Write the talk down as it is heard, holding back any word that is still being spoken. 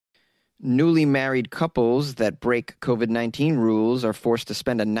Newly married couples that break COVID-19 rules are forced to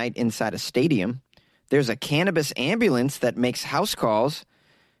spend a night inside a stadium. There's a cannabis ambulance that makes house calls.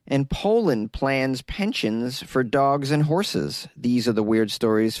 And Poland plans pensions for dogs and horses. These are the weird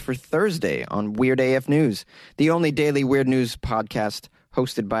stories for Thursday on Weird AF News, the only daily weird news podcast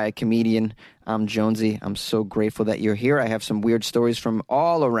hosted by a comedian. I'm Jonesy. I'm so grateful that you're here. I have some weird stories from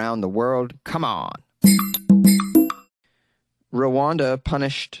all around the world. Come on. Rwanda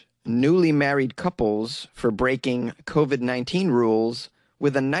punished newly married couples for breaking COVID-19 rules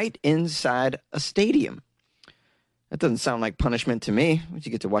with a night inside a stadium. That doesn't sound like punishment to me. Would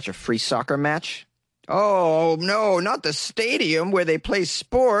you get to watch a free soccer match? Oh, no, not the stadium where they play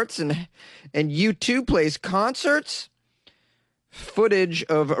sports and U2 plays concerts. Footage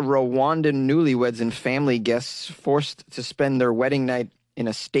of Rwandan newlyweds and family guests forced to spend their wedding night in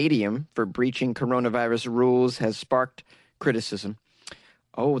a stadium for breaching coronavirus rules has sparked criticism.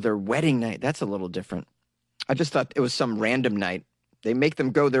 Oh, their wedding night. That's a little different. I just thought it was some random night. They make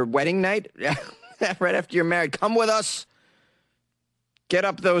them go their wedding night? Right after you're married. Come with us. Get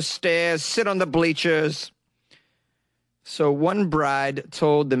up those stairs. Sit on the bleachers. So one bride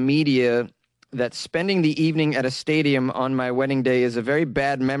told the media that spending the evening at a stadium on my wedding day is a very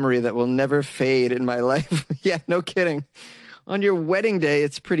bad memory that will never fade in my life. Yeah, no kidding. On your wedding day,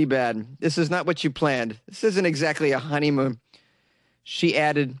 it's pretty bad. This is not what you planned. This isn't exactly a honeymoon. She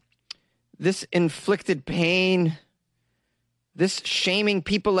added, this inflicted pain, this shaming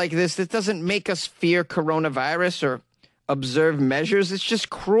people like this doesn't make us fear coronavirus or observe measures. It's just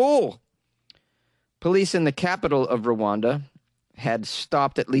cruel. Police in the capital of Rwanda had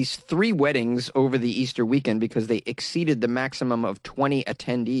stopped at least 3 weddings over the Easter weekend because they exceeded the maximum of 20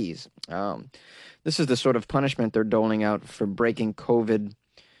 attendees. This is the sort of punishment they're doling out for breaking COVID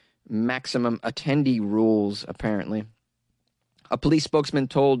maximum attendee rules, apparently. A police spokesman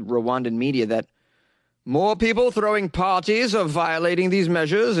told Rwandan media that more people throwing parties are violating these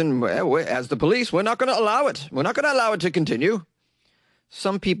measures, and as the police, we're not going to allow it. We're not going to allow it to continue.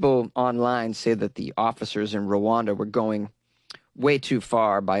 Some people online say that the officers in Rwanda were going way too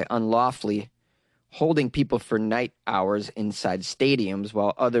far by unlawfully holding people for night hours inside stadiums,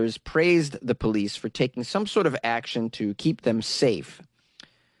 while others praised the police for taking some sort of action to keep them safe.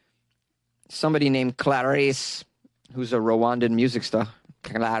 Somebody named Clarice, who's a Rwandan music star.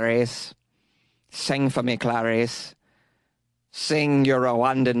 Clarice. Sing for me, Clarice. Sing your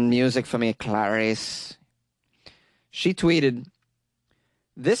Rwandan music for me, Clarice. She tweeted,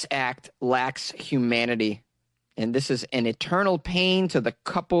 this act lacks humanity, and this is an eternal pain to the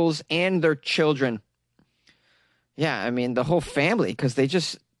couples and their children. Yeah, I mean, the whole family, because they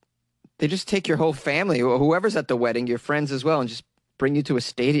just take your whole family, whoever's at the wedding, your friends as well, and just bring you to a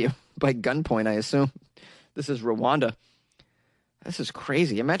stadium by gunpoint, I assume. This is Rwanda. This is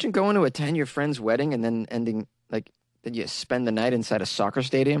crazy. Imagine going to attend your friend's wedding and then ending, then you spend the night inside a soccer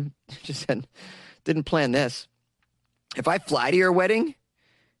stadium. Didn't plan this. If I fly to your wedding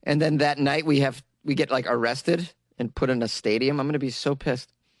and then that night we get arrested and put in a stadium, I'm going to be so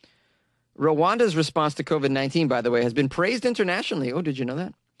pissed. Rwanda's response to COVID-19, by the way, has been praised internationally. Oh, did you know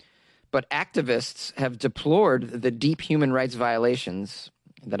that? But activists have deplored the deep human rights violations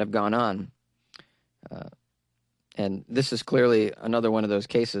that have gone on. And this is clearly another one of those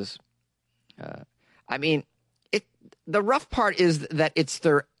cases. The rough part is that it's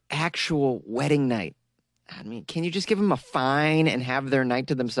their actual wedding night. I mean, can you just give them a fine and have their night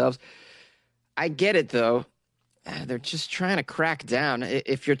to themselves? I get it, though. They're just trying to crack down.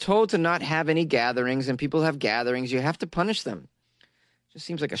 If you're told to not have any gatherings and people have gatherings, you have to punish them. It just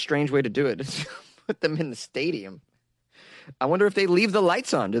seems like a strange way to do it. Put them in the stadium. I wonder if they leave the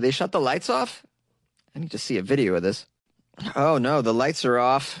lights on. Do they shut the lights off? I need to see a video of this. Oh, no, the lights are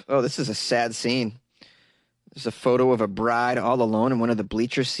off. Oh, this is a sad scene. There's a photo of a bride all alone in one of the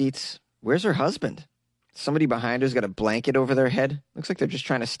bleacher seats. Where's her husband? Somebody behind her's got a blanket over their head. Looks like they're just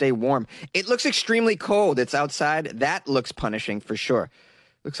trying to stay warm. It looks extremely cold. It's outside. That looks punishing for sure.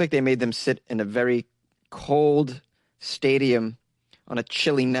 Looks like they made them sit in a very cold stadium on a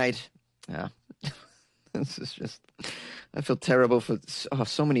chilly night. Yeah. This is just... I feel terrible for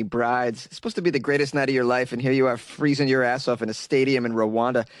so many brides. It's supposed to be the greatest night of your life, and here you are freezing your ass off in a stadium in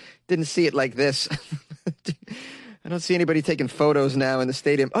Rwanda. Didn't see it like this. I don't see anybody taking photos now in the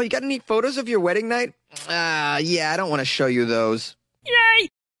stadium. Oh, you got any photos of your wedding night? Yeah, I don't want to show you those. Yay!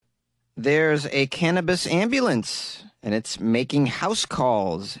 There's a cannabis ambulance, and it's making house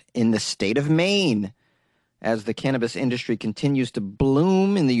calls in the state of Maine. As the cannabis industry continues to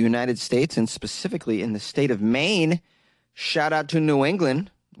bloom in the United States, and specifically in the state of Maine, shout out to New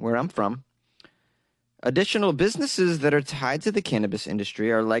England, where I'm from. Additional businesses that are tied to the cannabis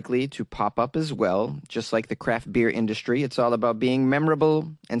industry are likely to pop up as well. Just like the craft beer industry, it's all about being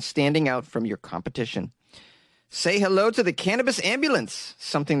memorable and standing out from your competition. Say hello to the Cannabis Ambulance,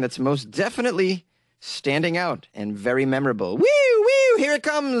 something that's most definitely standing out and very memorable. Woo, woo, here it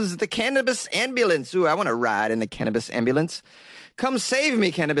comes, the Cannabis Ambulance. Ooh, I want to ride in the Cannabis Ambulance. Come save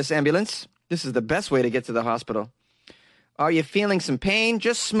me, Cannabis Ambulance. This is the best way to get to the hospital. Are you feeling some pain?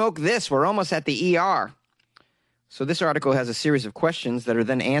 Just smoke this. We're almost at the ER. So this article has a series of questions that are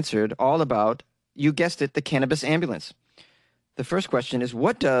then answered all about, you guessed it, the Cannabis Ambulance. The first question is,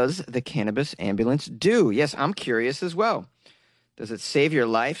 what does the Cannabis Ambulance do? Yes, I'm curious as well. Does it save your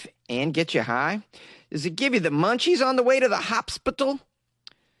life and get you high? Does it give you the munchies on the way to the hospital?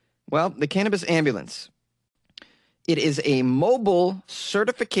 Well, the Cannabis Ambulance. It is a mobile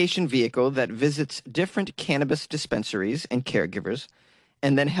certification vehicle that visits different cannabis dispensaries and caregivers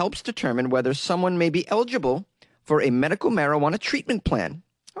and then helps determine whether someone may be eligible for a medical marijuana treatment plan.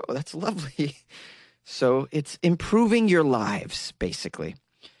 Oh, that's lovely. So it's improving your lives, basically.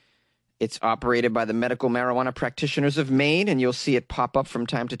 It's operated by the Medical Marijuana Practitioners of Maine, and you'll see it pop up from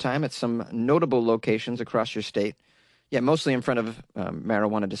time to time at some notable locations across your state. Yeah, mostly in front of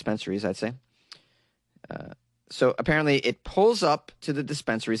marijuana dispensaries, I'd say. So apparently it pulls up to the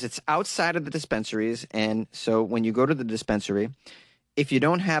dispensaries. It's outside of the dispensaries. And so when you go to the dispensary, if you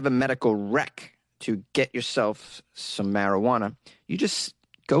don't have a medical rec to get yourself some marijuana, you just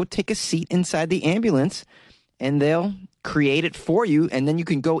go take a seat inside the ambulance and they'll create it for you. And then you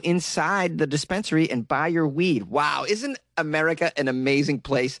can go inside the dispensary and buy your weed. Wow. Isn't America an amazing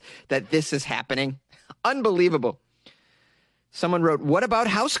place that this is happening? Unbelievable. Someone wrote, what about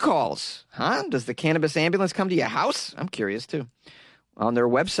house calls? Huh? Does the Cannabis Ambulance come to your house? I'm curious, too. On their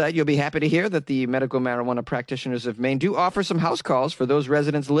website, you'll be happy to hear that the Medical Marijuana Practitioners of Maine do offer some house calls for those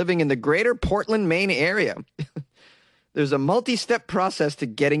residents living in the greater Portland, Maine area. There's a multi-step process to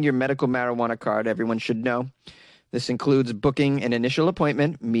getting your medical marijuana card, everyone should know. This includes booking an initial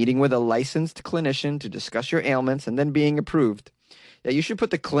appointment, meeting with a licensed clinician to discuss your ailments, and then being approved. Yeah, you should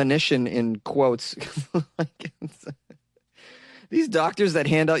put the clinician in quotes. These doctors that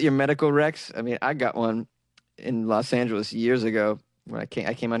hand out your medical recs, I mean, I got one in Los Angeles years ago when I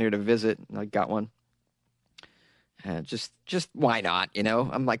came out here to visit, and I got one. Just why not, you know?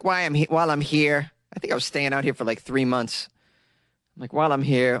 I'm like, while I'm here, I think I was staying out here for like 3 months. I'm like, while I'm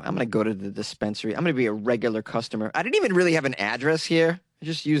here, I'm going to go to the dispensary. I'm going to be a regular customer. I didn't even really have an address here. I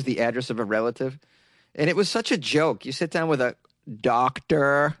just used the address of a relative. And it was such a joke. You sit down with a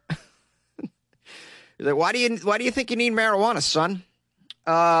doctor. You're like, why do you think you need marijuana, son?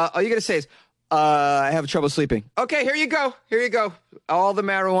 All you got to say is, I have trouble sleeping. Okay, here you go. Here you go. All the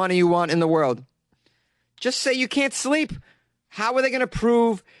marijuana you want in the world. Just say you can't sleep. How are they going to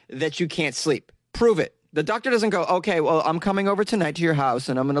prove that you can't sleep? Prove it. The doctor doesn't go, okay, well, I'm coming over tonight to your house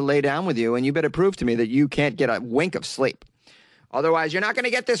and I'm going to lay down with you and you better prove to me that you can't get a wink of sleep. Otherwise, you're not going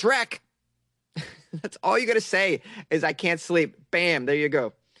to get this rec. That's all you got to say is I can't sleep. Bam, there you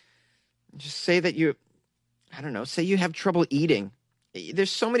go. Just say that say you have trouble eating.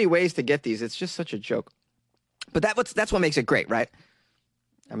 There's so many ways to get these. It's just such a joke. But that's what makes it great, right?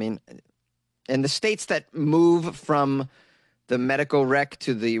 I mean, in the states that move from the medical rec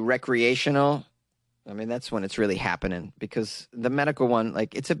to the recreational, I mean, that's when it's really happening, because the medical one,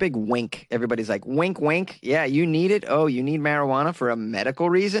 like, it's a big wink. Everybody's like, wink, wink. Yeah, you need it. Oh, you need marijuana for a medical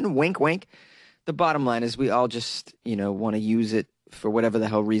reason? Wink, wink. The bottom line is we all just, want to use it for whatever the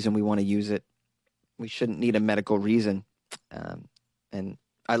hell reason we want to use it. We shouldn't need a medical reason. And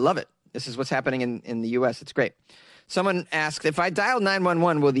I love it. This is what's happening in the U.S. It's great. Someone asked, if I dial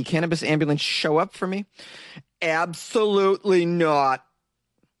 911, will the Cannabis Ambulance show up for me? Absolutely not.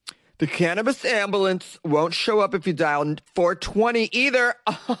 The Cannabis Ambulance won't show up if you dial 420 either.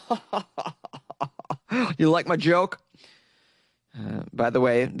 You like my joke? By the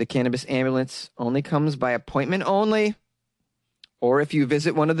way, the Cannabis Ambulance only comes by appointment only, or if you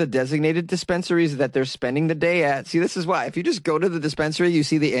visit one of the designated dispensaries that they're spending the day at. See, this is why. If you just go to the dispensary, you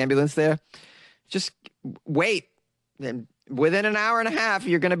see the ambulance there, just wait. And within an hour and a half,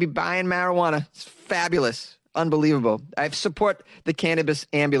 you're going to be buying marijuana. It's fabulous. Unbelievable. I support the Cannabis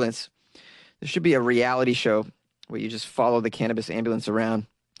Ambulance. There should be a reality show where you just follow the Cannabis Ambulance around.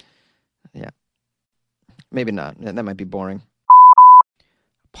 Yeah. Maybe not. That might be boring.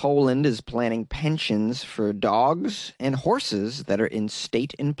 Poland is planning pensions for dogs and horses that are in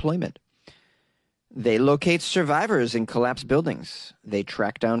state employment. They locate survivors in collapsed buildings. They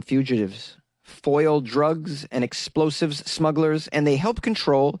track down fugitives, foil drugs and explosives smugglers, and they help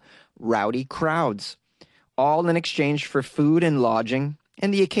control rowdy crowds, all in exchange for food and lodging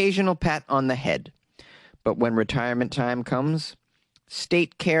and the occasional pat on the head. But when retirement time comes,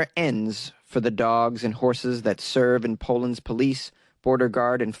 state care ends for the dogs and horses that serve in Poland's police, border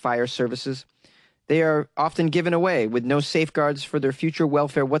guard, and fire services. They are often given away with no safeguards for their future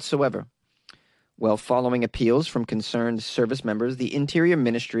welfare whatsoever. Well, following appeals from concerned service members, the Interior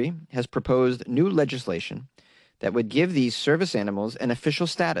Ministry has proposed new legislation that would give these service animals an official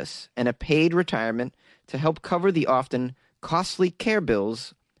status and a paid retirement to help cover the often costly care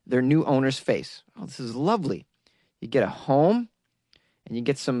bills their new owners face. Oh, this is lovely. You get a home and you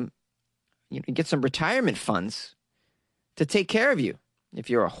get some retirement funds to take care of you. If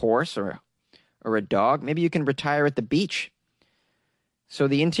you're a horse or a dog, maybe you can retire at the beach. So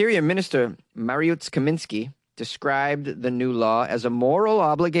the Interior Minister, Mariusz Kaminski, described the new law as a moral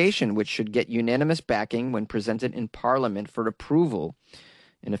obligation which should get unanimous backing when presented in Parliament for approval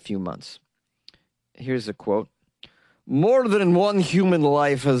in a few months. Here's a quote. "More than one human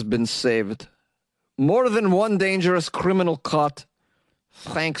life has been saved. More than one dangerous criminal caught,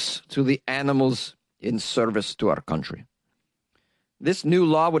 thanks to the animals in service to our country." This new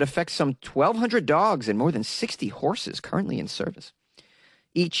law would affect some 1,200 dogs and more than 60 horses currently in service.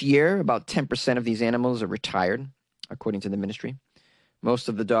 Each year, about 10% of these animals are retired, according to the ministry. Most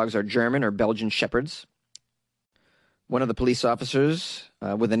of the dogs are German or Belgian shepherds. One of the police officers,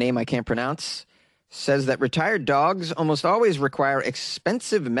 with a name I can't pronounce, says that retired dogs almost always require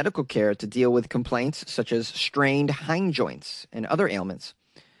expensive medical care to deal with complaints such as strained hind joints and other ailments.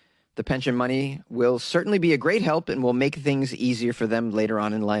 The pension money will certainly be a great help and will make things easier for them later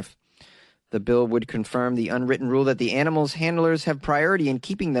on in life. The bill would confirm the unwritten rule that the animals' handlers have priority in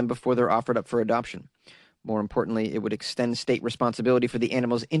keeping them before they're offered up for adoption. More importantly, it would extend state responsibility for the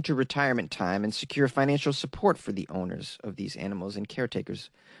animals into retirement time and secure financial support for the owners of these animals and caretakers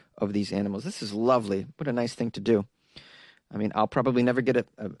of these animals. This is lovely. What a nice thing to do. I mean, I'll probably never get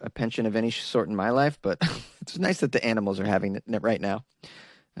a pension of any sort in my life, but it's nice that the animals are having it right now.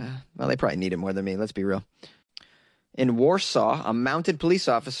 Well, they probably need it more than me, let's be real. In Warsaw, a mounted police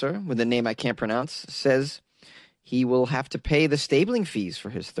officer with a name I can't pronounce says he will have to pay the stabling fees for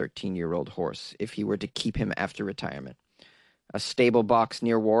his 13-year-old horse if he were to keep him after retirement. A stable box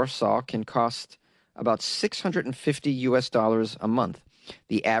near Warsaw can cost about $650 a month.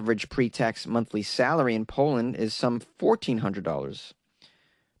 The average pre-tax monthly salary in Poland is some $1,400.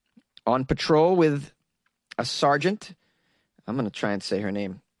 On patrol with a sergeant, I'm going to try and say her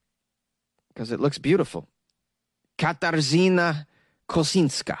name because it looks beautiful. Katarzyna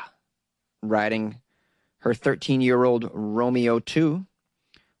Kosinska, riding her 13-year-old Romeo 2,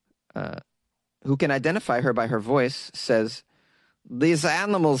 who can identify her by her voice, says, "These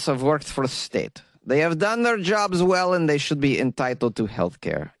animals have worked for the state. They have done their jobs well, and they should be entitled to health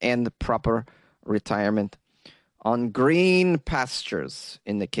care and proper retirement on green pastures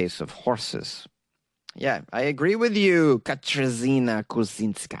in the case of horses." Yeah, I agree with you, Katarzyna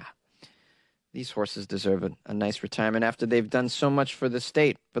Kosinska. These horses deserve a nice retirement after they've done so much for the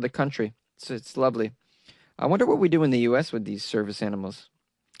state, for the country. It's lovely. I wonder what we do in the U.S. with these service animals.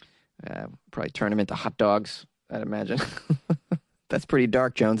 Probably turn them into hot dogs, I'd imagine. That's pretty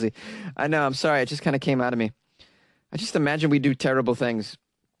dark, Jonesy. I know, I'm sorry. It just kind of came out of me. I just imagine we do terrible things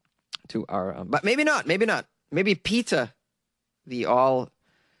to our... but maybe not. Maybe PETA, the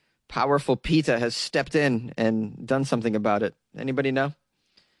all-powerful PETA, has stepped in and done something about it. Anybody know?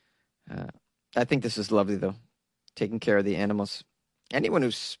 I think this is lovely, though. Taking care of the animals. Anyone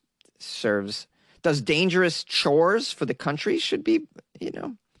who does dangerous chores for the country should be,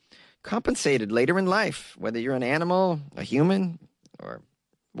 compensated later in life, whether you're an animal, a human, or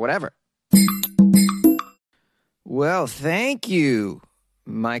whatever. Well, thank you,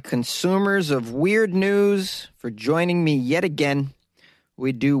 my consumers of weird news, for joining me yet again.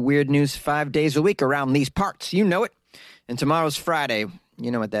 We do weird news 5 days a week around these parts. You know it. And tomorrow's Friday.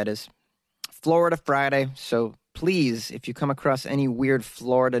 You know what that is. Florida Friday. So please, if you come across any weird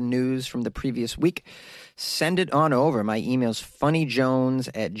Florida news from the previous week, send it on over. My email's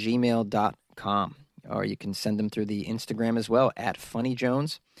funnyjones@gmail.com. Or you can send them through the Instagram as well,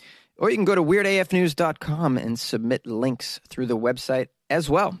 @funnyjones. Or you can go to weirdafnews.com and submit links through the website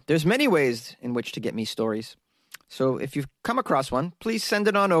as well. There's many ways in which to get me stories. So if you've come across one, please send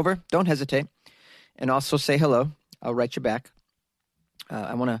it on over. Don't hesitate. And also say hello. I'll write you back.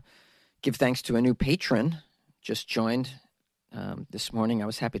 I want to give thanks to a new patron. Just joined this morning. I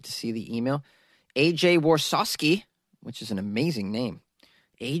was happy to see the email. AJ Warsawski, which is an amazing name.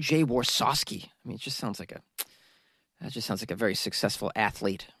 AJ Warsawski. I mean, it just sounds like a very successful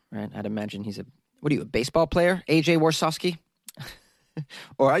athlete, right? I'd imagine he's a baseball player? AJ Warsawski?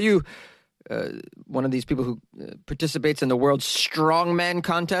 Or are you one of these people who participates in the world's strongman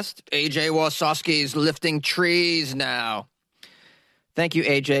contest. AJ Wasowski's lifting trees now. Thank you,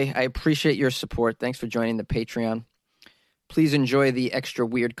 AJ. I appreciate your support. Thanks for joining the Patreon. Please enjoy the extra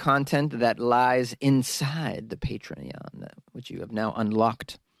weird content that lies inside the Patreon, which you have now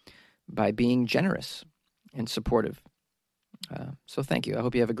unlocked by being generous and supportive. So thank you. I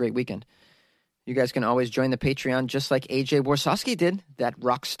hope you have a great weekend. You guys can always join the Patreon just like AJ Wasowski did, that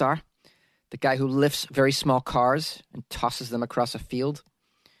rock star, the guy who lifts very small cars and tosses them across a field.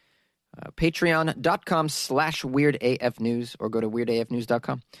 Patreon.com/WeirdAFnews or go to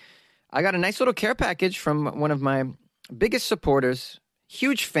WeirdAFnews.com. I got a nice little care package from one of my biggest supporters,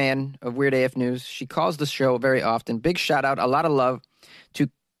 huge fan of Weird AF News. She calls the show very often. Big shout out, a lot of love to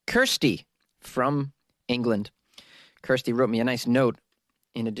Kirsty from England. Kirsty wrote me a nice note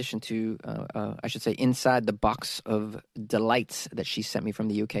in addition to, I should say, inside the box of delights that she sent me from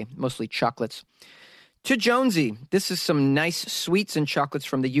the UK, mostly chocolates. To Jonesy, this is some nice sweets and chocolates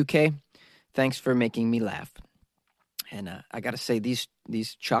from the UK. Thanks for making me laugh. And I got to say, these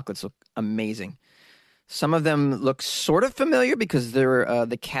chocolates look amazing. Some of them look sort of familiar because they're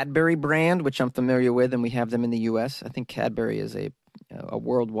the Cadbury brand, which I'm familiar with, and we have them in the U.S. I think Cadbury is a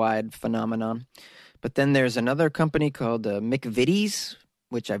worldwide phenomenon. But then there's another company called McVitie's,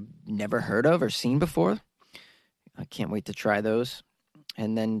 which I've never heard of or seen before. I can't wait to try those.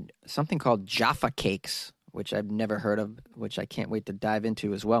 And then something called Jaffa Cakes, which I've never heard of, which I can't wait to dive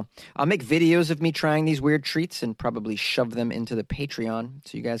into as well. I'll make videos of me trying these weird treats and probably shove them into the Patreon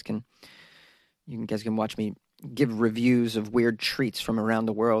so you guys can watch me give reviews of weird treats from around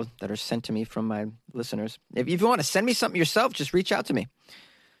the world that are sent to me from my listeners. If you want to send me something yourself, just reach out to me.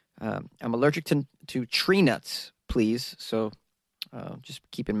 I'm allergic to tree nuts, please, so just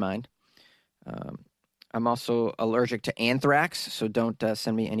keep in mind. I'm also allergic to anthrax, so don't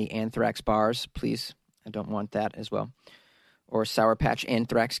send me any anthrax bars, please. I don't want that as well. Or Sour Patch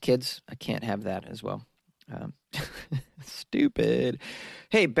Anthrax Kids. I can't have that as well. Stupid.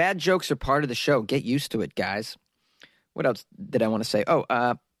 Hey, bad jokes are part of the show. Get used to it, guys. What else did I want to say?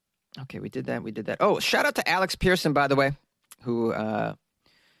 Okay, we did that. Oh, shout out to Alex Pearson, by the way, who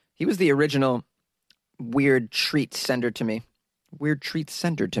he was the original weird treat sender to me. Weird treat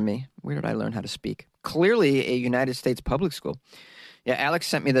sender to me. Where did I learn how to speak? Clearly a United States public school. Yeah, Alex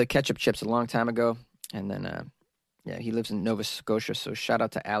sent me the ketchup chips a long time ago. And then, he lives in Nova Scotia, so shout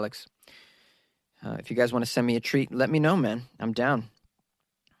out to Alex. If you guys want to send me a treat, let me know, man. I'm down.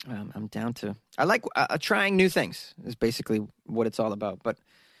 I'm down to... I like trying new things is basically what it's all about. But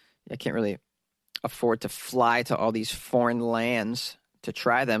I can't really afford to fly to all these foreign lands to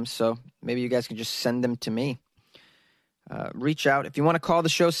try them. So maybe you guys can just send them to me. Reach out. If you want to call the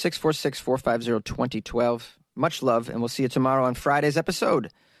show, 646-450-2012. Much love, and we'll see you tomorrow on Friday's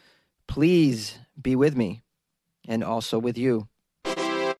episode. Please be with me and also with you.